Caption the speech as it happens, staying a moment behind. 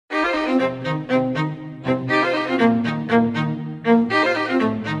This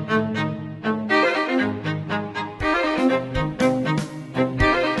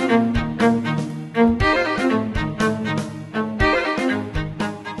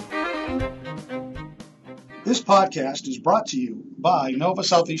podcast is brought to you by Nova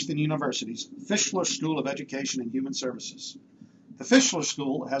Southeastern University's Fischler School of Education and Human Services. The Fischler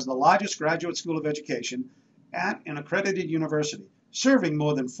School has the largest graduate school of education at an accredited university, serving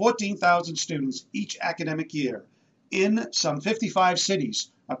more than 14,000 students each academic year in some 55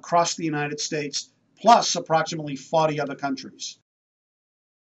 cities across the United States, plus approximately 40 other countries.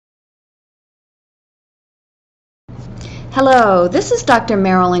 Hello, this is Dr.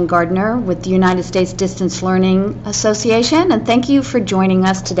 Marilyn Gardner with the United States Distance Learning Association, and thank you for joining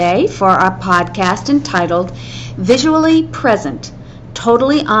us today for our podcast entitled Visually Present,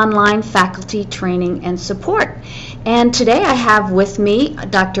 Totally Online Faculty Training and Support. And today I have with me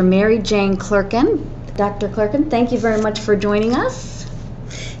Dr. Mary Jane Clerkin. Dr. Clerkin, thank you very much for joining us.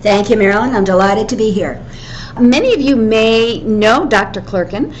 Thank you, Marilyn. I'm delighted to be here. Many of you may know Dr.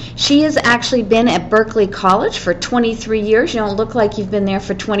 Clerkin. She has actually been at Berkeley College for 23 years. You don't look like you've been there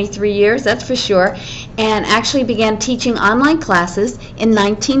for 23 years, that's for sure, and actually began teaching online classes in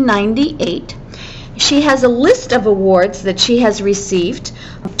 1998. She has a list of awards that she has received.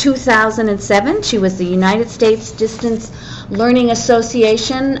 2007, she was the United States Distance Learning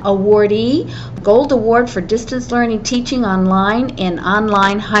Association awardee, Gold Award for Distance Learning Teaching Online in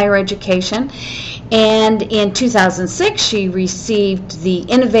Online Higher Education. And in 2006, she received the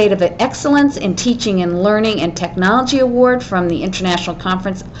Innovative Excellence in Teaching and Learning and Technology Award from the International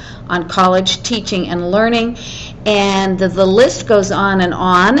Conference on College Teaching and Learning. And the list goes on.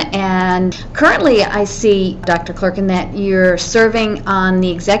 And currently, I see, Dr. Clerkin, that you're serving on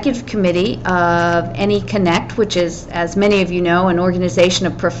the executive committee of AnyConnect, which is, as many of you know, an organization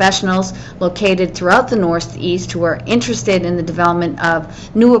of professionals located throughout the Northeast who are interested in the development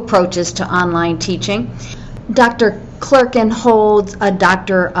of new approaches to online teaching. Dr. Clerkin holds a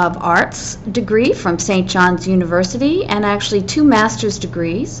Doctor of Arts degree from St. John's University and actually 2 master's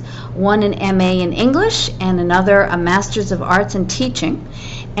degrees, one an MA in English and another a Master's of Arts in Teaching,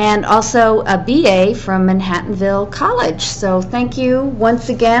 and also a BA from Manhattanville College. So thank you once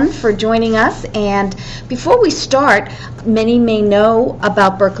again for joining us. And before we start, many may know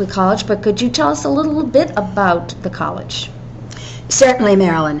about Berkeley College, but could you tell us a little bit about the college? Certainly,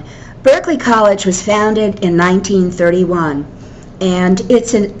 Marilyn. Berkeley College was founded in 1931, and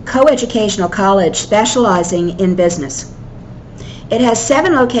it's a coeducational college specializing in business. It has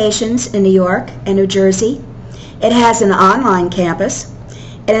 7 locations in New York and New Jersey. It has an online campus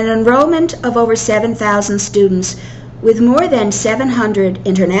and an enrollment of over 7,000 students with more than 700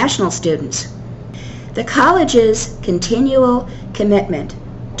 international students. The college's continual commitment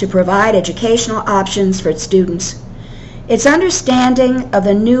to provide educational options for its students, its understanding of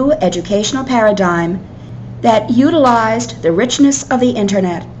the new educational paradigm that utilized the richness of the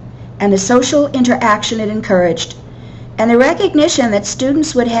Internet and the social interaction it encouraged, and the recognition that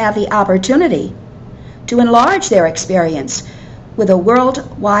students would have the opportunity to enlarge their experience with a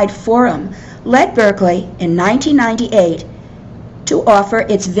worldwide forum, led Berkeley in 1998 to offer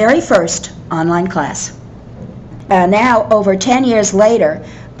its very first online class. Now, over 10 years later,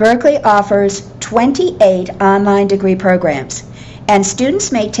 Berkeley offers 28 online degree programs, and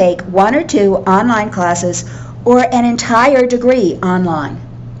students may take 1 or 2 online classes or an entire degree online.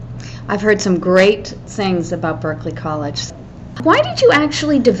 I've heard some great things about Berkeley College. Why did you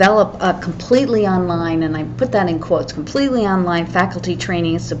actually develop a completely online, and I put that in quotes, completely online faculty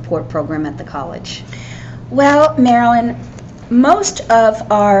training and support program at the college? Well, Marilyn, most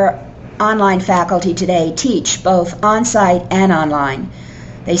of our online faculty today teach both on-site and online.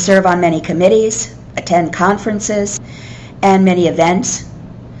 They serve on many committees, attend conferences, and many events.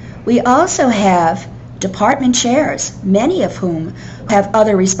 We also have department chairs, many of whom have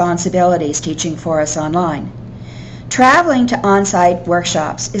other responsibilities teaching for us online. Traveling to on-site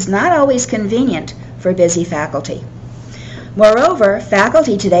workshops is not always convenient for busy faculty. Moreover,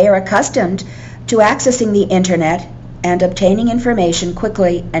 faculty today are accustomed to accessing the Internet and obtaining information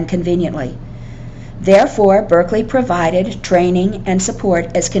quickly and conveniently. Therefore, Berkeley provided training and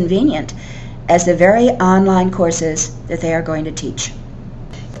support as convenient as the very online courses that they are going to teach.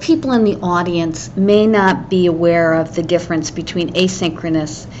 People in the audience may not be aware of the difference between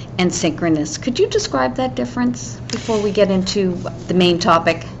asynchronous and synchronous. Could you describe that difference before we get into the main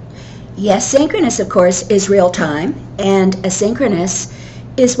topic? Yes, synchronous, of course, is real time, and asynchronous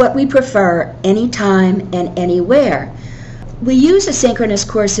is what we prefer anytime and anywhere. We use asynchronous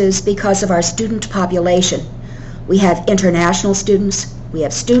courses because of our student population. We have international students, We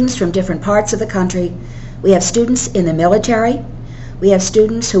have students from different parts of the country. We have students in the military. We have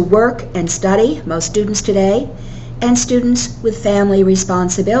students who work and study, most students today, and students with family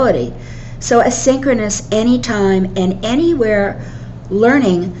responsibility. So asynchronous anytime and anywhere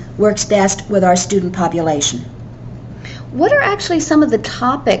learning works best with our student population. What are actually some of the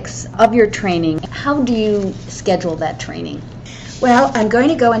topics of your training? How do you schedule that training? Well, I'm going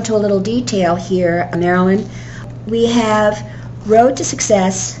to go into a little detail here, Marilyn. We have Road to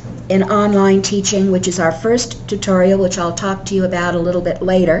Success in Online Teaching, which is our first tutorial, which I'll talk to you about a little bit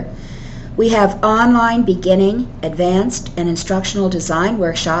later. We have Online Beginning, Advanced, and Instructional Design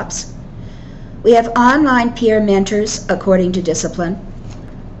workshops. We have Online Peer Mentors according to discipline.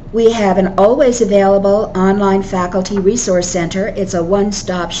 We have an always available online faculty resource center. It's a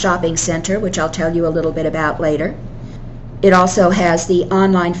one-stop shopping center, which I'll tell you a little bit about later. It also has the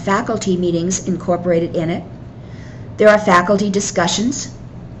online faculty meetings incorporated in it. There are faculty discussions.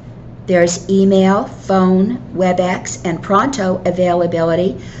 There's email, phone, WebEx, and Pronto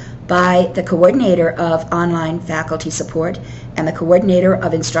availability by the coordinator of online faculty support and the coordinator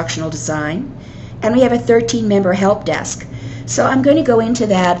of instructional design. And we have a 13-member help desk. So I'm going to go into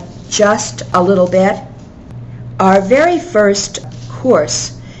that just a little bit. Our very first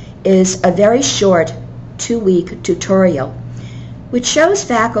course is a very short 2-week tutorial, which shows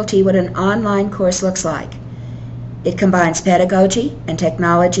faculty what an online course looks like. It combines pedagogy and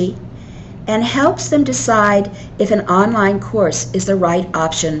technology and helps them decide if an online course is the right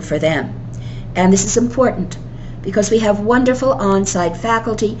option for them. And this is important because we have wonderful on-site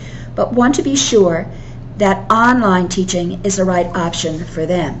faculty, but want to be sure that online teaching is the right option for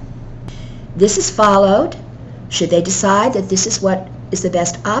them. This is followed, should they decide that this is what is the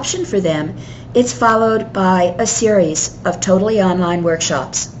best option for them, it's followed by a series of totally online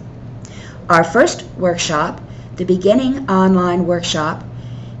workshops. Our first workshop, the Beginning Online Workshop,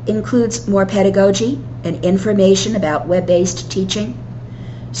 includes more pedagogy and information about web-based teaching,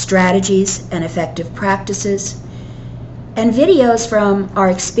 strategies and effective practices, and videos from our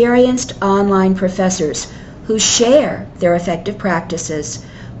experienced online professors who share their effective practices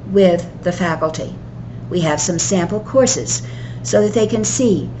with the faculty. We have some sample courses so that they can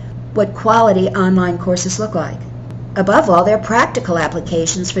see what quality online courses look like. Above all, they're practical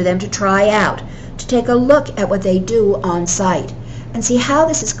applications for them to try out, to take a look at what they do on site and see how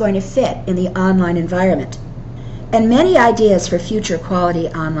this is going to fit in the online environment. And many ideas for future quality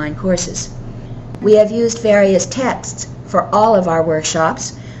online courses. We have used various texts for all of our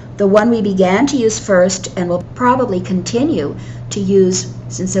workshops. The one we began to use first and will probably continue to use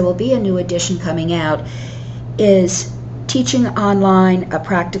since there will be a new edition coming out is Teaching Online, A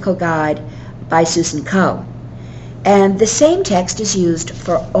Practical Guide by Susan Coe. And the same text is used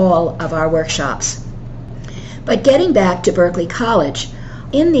for all of our workshops. But getting back to Berkeley College,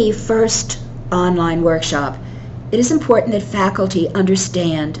 in the first online workshop, it is important that faculty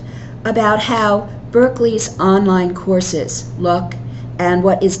understand about how Berkeley's online courses look and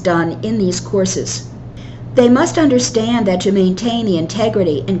what is done in these courses. They must understand that to maintain the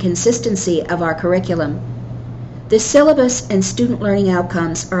integrity and consistency of our curriculum, the syllabus and student learning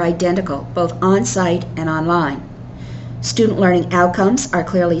outcomes are identical, both on-site and online. Student learning outcomes are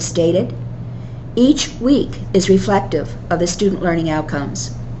clearly stated. Each week is reflective of the student learning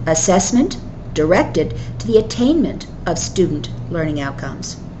outcomes. Assessment directed to the attainment of student learning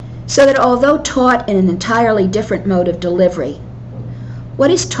outcomes. So that although taught in an entirely different mode of delivery,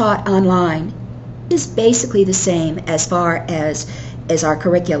 what is taught online is basically the same as far as our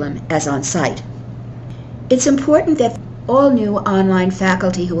curriculum as on-site. It's important that all new online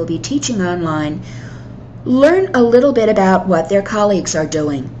faculty who will be teaching online learn a little bit about what their colleagues are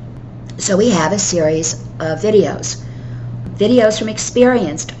doing. So we have a series of videos from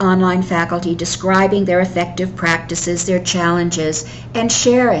experienced online faculty describing their effective practices, their challenges, and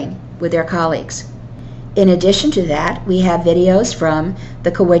sharing with their colleagues. In addition to that, we have videos from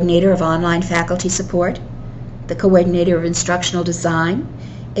the coordinator of online faculty support, the coordinator of instructional design,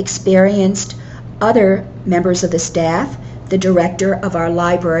 experienced other members of the staff, the director of our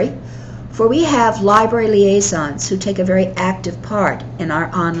library, for we have library liaisons who take a very active part in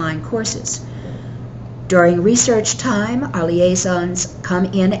our online courses. During research time, our liaisons come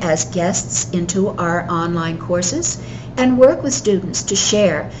in as guests into our online courses and work with students to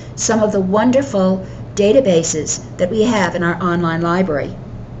share some of the wonderful databases that we have in our online library.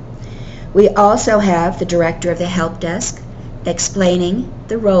 We also have the director of the help desk explaining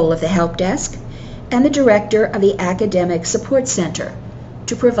the role of the help desk and the director of the academic support center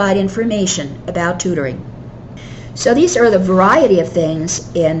to provide information about tutoring. So these are the variety of things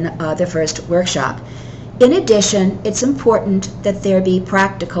in the first workshop. In addition, it's important that there be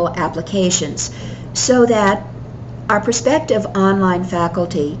practical applications so that our prospective online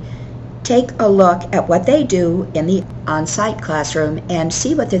faculty take a look at what they do in the on-site classroom and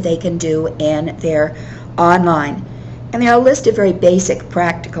see what they can do in their online. And there are a list of very basic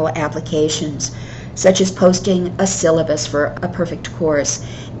practical applications, such as posting a syllabus for a perfect course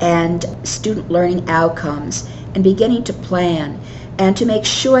and student learning outcomes, and beginning to plan and to make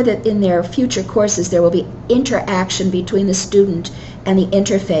sure that in their future courses there will be interaction between the student and the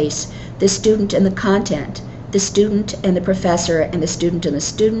interface, the student and the content, the student and the professor, and the student and the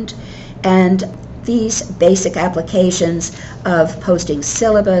student. And these basic applications of posting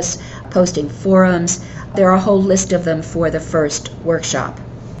syllabus, posting forums, there are a whole list of them for the first workshop.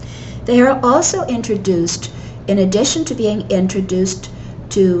 They are also introduced, in addition to being introduced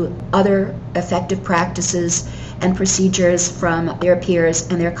to other effective practices and procedures from their peers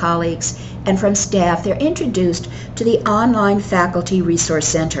and their colleagues and from staff, they're introduced to the Online Faculty Resource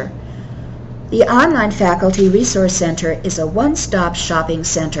Center. The Online Faculty Resource Center is a one-stop shopping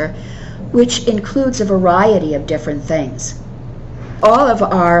center which includes a variety of different things. All of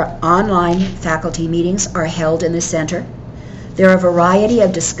our online faculty meetings are held in the center. There are a variety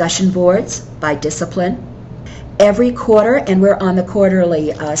of discussion boards by discipline. Every quarter, and we're on the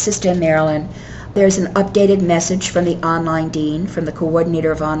quarterly system, Marilyn, there's an updated message from the online dean, from the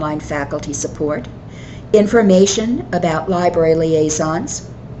coordinator of online faculty support, information about library liaisons,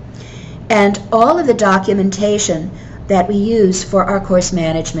 and all of the documentation that we use for our course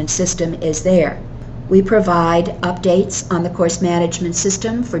management system is there. We provide updates on the course management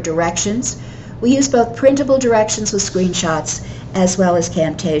system for directions. We use both printable directions with screenshots as well as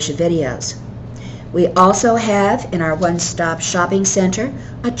Camtasia videos. We also have in our one-stop shopping center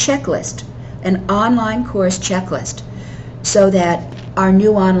a checklist, an online course checklist, so that our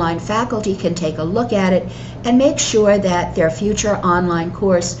new online faculty can take a look at it and make sure that their future online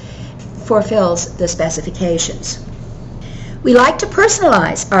course fulfills the specifications. We like to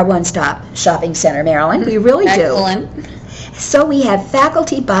personalize our one-stop shopping center, Marilyn. We really do. Excellent. So we have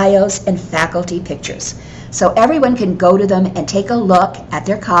faculty bios and faculty pictures. So everyone can go to them and take a look at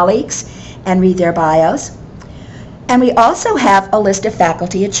their colleagues and read their bios. And we also have a list of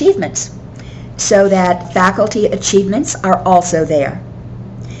faculty achievements, so that faculty achievements are also there.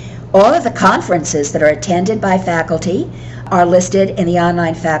 All of the conferences that are attended by faculty are listed in the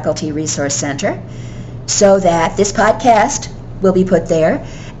Online Faculty Resource Center, so that this podcast will be put there,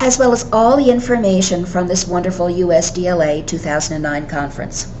 as well as all the information from this wonderful USDLA 2009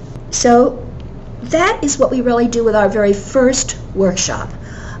 conference. So that is what we really do with our very first workshop.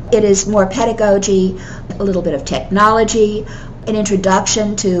 It is more pedagogy, a little bit of technology, an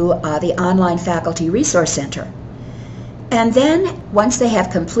introduction to the Online Faculty Resource Center. And then, once they have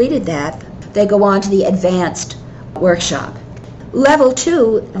completed that, they go on to the advanced workshop. Level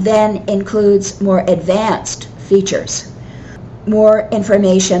 2 then includes more advanced features, more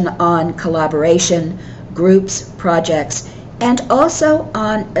information on collaboration, groups, projects, and also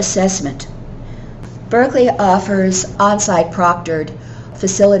on assessment. Berkeley offers on-site proctored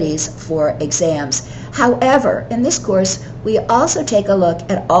facilities for exams. However, in this course, we also take a look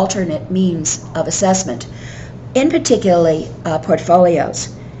at alternate means of assessment, in particularly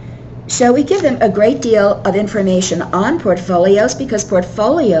portfolios. So we give them a great deal of information on portfolios because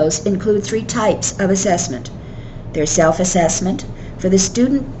portfolios include 3 types of assessment. There's self-assessment, for the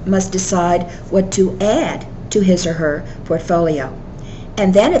student must decide what to add to his or her portfolio,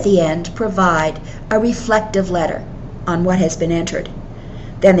 and then at the end provide a reflective letter on what has been entered.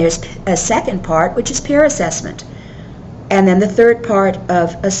 Then there's a second part, which is peer assessment. And then the third part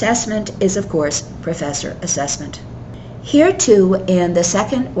of assessment is, of course, professor assessment. Here, too, in the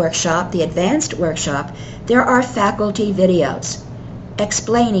second workshop, the advanced workshop, there are faculty videos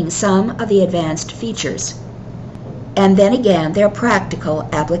explaining some of the advanced features. And then again, there are practical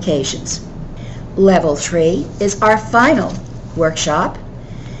applications. Level 3 is our final workshop,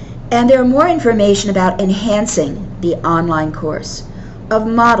 and there are more information about enhancing the online course, of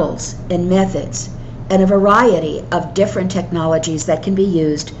models and methods, and a variety of different technologies that can be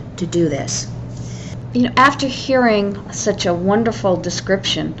used to do this. You know, after hearing such a wonderful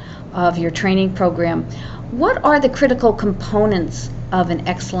description of your training program, what are the critical components of an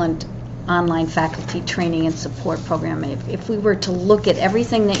excellent online faculty training and support program? If we were to look at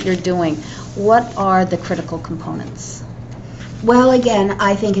everything that you're doing, what are the critical components? Well, again,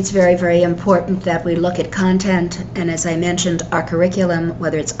 I think it's very, very important that we look at content, and as I mentioned, our curriculum,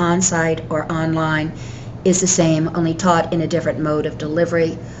 whether it's on-site or online, is the same, only taught in a different mode of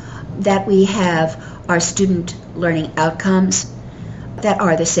delivery, that we have our student learning outcomes that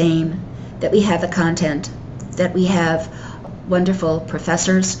are the same, that we have the content, that we have wonderful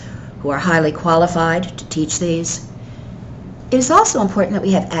professors who are highly qualified to teach these. It is also important that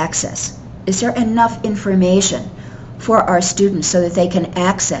we have access. Is there enough information for our students so that they can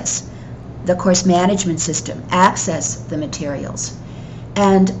access the course management system, access the materials?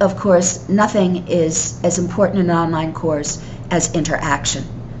 And of course, nothing is as important in an online course as interaction.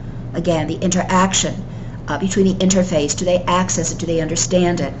 Again, the interaction between the interface. Do they access it? Do they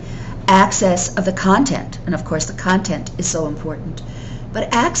understand it? Access of the content, and of course the content is so important.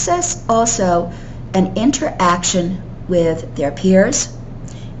 But access also an interaction with their peers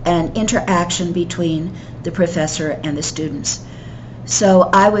and interaction between the professor and the students. So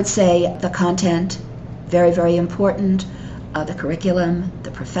I would say the content, very, very important, the curriculum,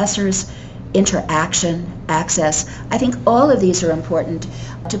 the professors, interaction, access. I think all of these are important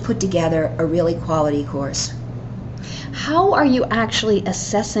to put together a really quality course. How are you actually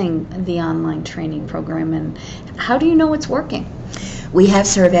assessing the online training program, and how do you know it's working? We have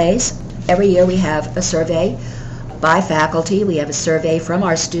surveys. Every year we have a survey by faculty. We have a survey from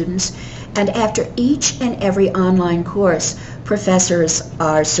our students. And after each and every online course, professors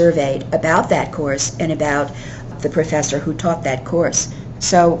are surveyed about that course and about the professor who taught that course.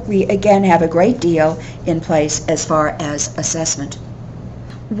 So we again have a great deal in place as far as assessment.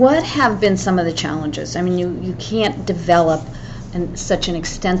 What have been some of the challenges? I mean, you can't develop such an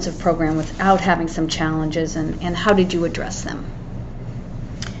extensive program without having some challenges, and how did you address them?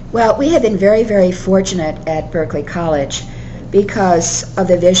 Well, we have been very, very fortunate at Berkeley College because of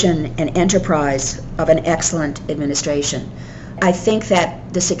the vision and enterprise of an excellent administration. I think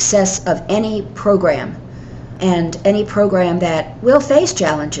that the success of any program, and any program that will face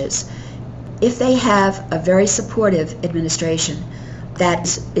challenges, if they have a very supportive administration,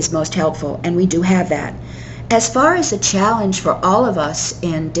 that is most helpful, and we do have that. As far as the challenge for all of us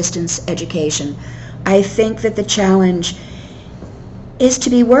in distance education, I think that the challenge is to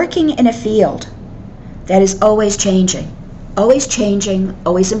be working in a field that is always changing,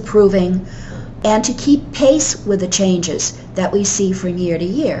 always improving, and to keep pace with the changes that we see from year to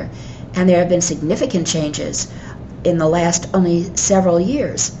year. And there have been significant changes in the last only several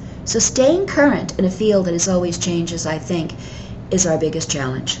years. So staying current in a field that is always changes, I think, is our biggest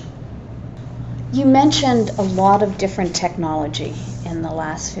challenge. You mentioned a lot of different technology in the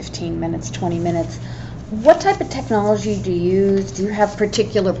last 15 minutes, 20 minutes. What type of technology do you use? Do you have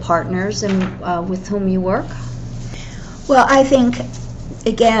particular partners with whom you work? Well, I think,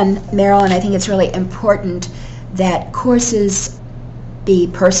 again, Marilyn, I think it's really important that courses be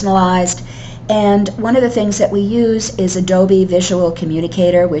personalized. And one of the things that we use is Adobe Visual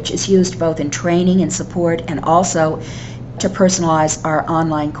Communicator, which is used both in training and support and also to personalize our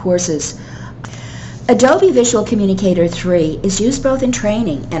online courses. Adobe Visual Communicator 3 is used both in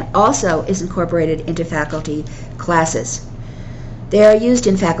training and also is incorporated into faculty classes. They are used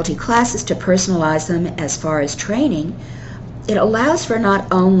in faculty classes to personalize them as far as training. It allows for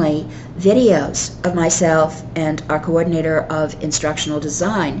not only videos of myself and our coordinator of instructional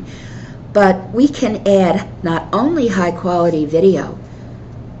design, but we can add not only high-quality video,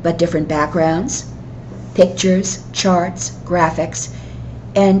 but different backgrounds, pictures, charts, graphics,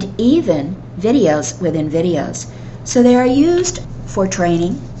 and even videos within videos. So they are used for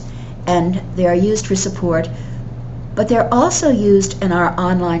training, and they are used for support, but they're also used in our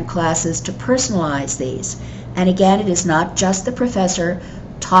online classes to personalize these. And again, it is not just the professor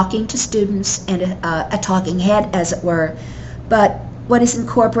talking to students and a talking head, as it were, but what is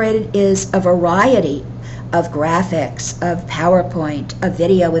incorporated is a variety of graphics, of PowerPoint, of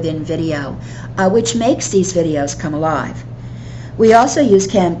video within video, which makes these videos come alive. We also use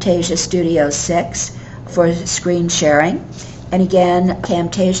Camtasia Studio 6 for screen sharing. And again,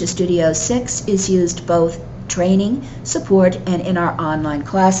 Camtasia Studio 6 is used both training, support, and in our online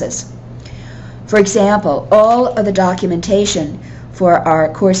classes. For example, all of the documentation for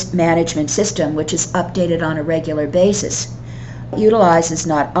our course management system, which is updated on a regular basis, utilizes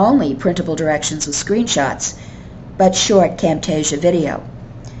not only printable directions with screenshots, but short Camtasia video.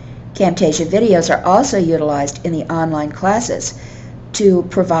 Camtasia videos are also utilized in the online classes to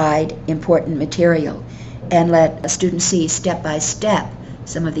provide important material and let a student see step by step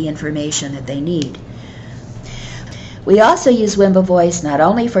some of the information that they need. We also use Wimba Voice not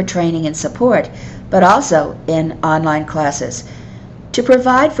only for training and support, but also in online classes to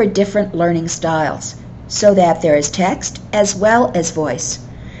provide for different learning styles so that there is text as well as voice,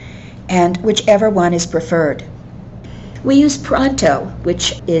 and whichever one is preferred. We use Pronto,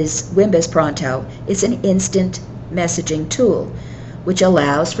 which is Wimba's Pronto. It's an instant messaging tool which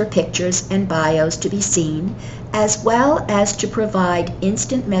allows for pictures and bios to be seen, as well as to provide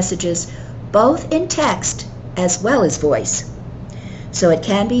instant messages both in text as well as voice. So it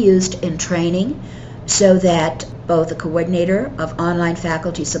can be used in training so that both the coordinator of online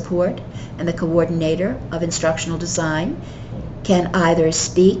faculty support and the coordinator of instructional design can either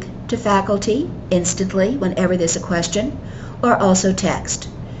speak to faculty instantly whenever there's a question, or also text.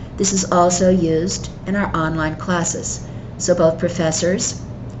 This is also used in our online classes, so both professors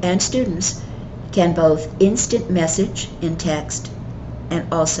and students can both instant message in text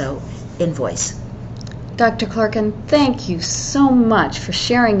and also in voice. Dr. Clerkin, thank you so much for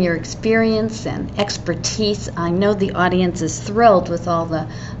sharing your experience and expertise. I know the audience is thrilled with all the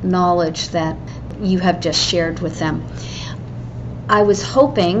knowledge that you have just shared with them. I was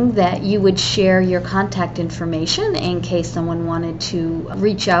hoping that you would share your contact information in case someone wanted to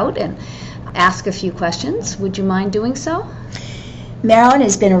reach out and ask a few questions. Would you mind doing so? Marilyn,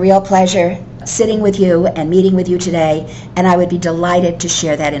 it's been a real pleasure sitting with you and meeting with you today, and I would be delighted to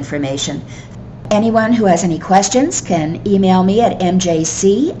share that information. Anyone who has any questions can email me at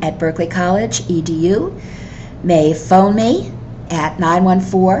mjc@berkeleycollege.edu, may phone me at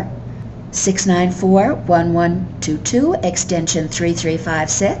 914-694-1122, extension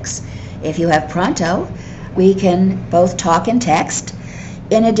 3356. If you have Pronto, we can both talk and text.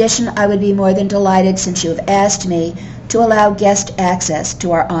 In addition, I would be more than delighted, since you have asked me, to allow guest access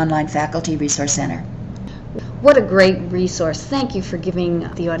to our online faculty resource center. What a great resource. Thank you for giving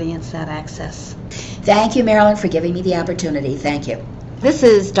the audience that access. Thank you, Marilyn, for giving me the opportunity. Thank you. This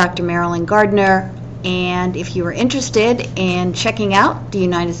is Dr. Marilyn Gardner, and if you are interested in checking out the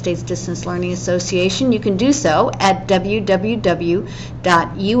United States Distance Learning Association, you can do so at www.usdla.org.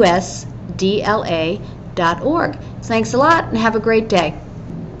 Thanks a lot, and have a great day.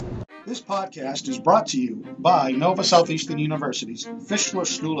 This podcast is brought to you by Nova Southeastern University's Fischler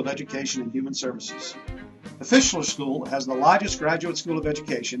School of Education and Human Services. The Fischler School has the largest graduate school of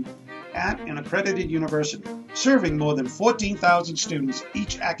education at an accredited university, serving more than 14,000 students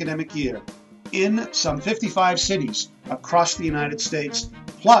each academic year in some 55 cities across the United States,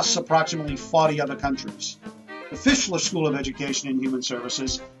 plus approximately 40 other countries. The Fischler School of Education and Human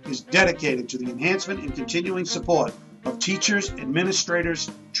Services is dedicated to the enhancement and continuing support of teachers, administrators,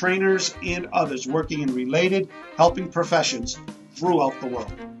 trainers, and others working in related helping professions throughout the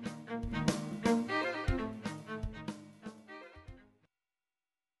world.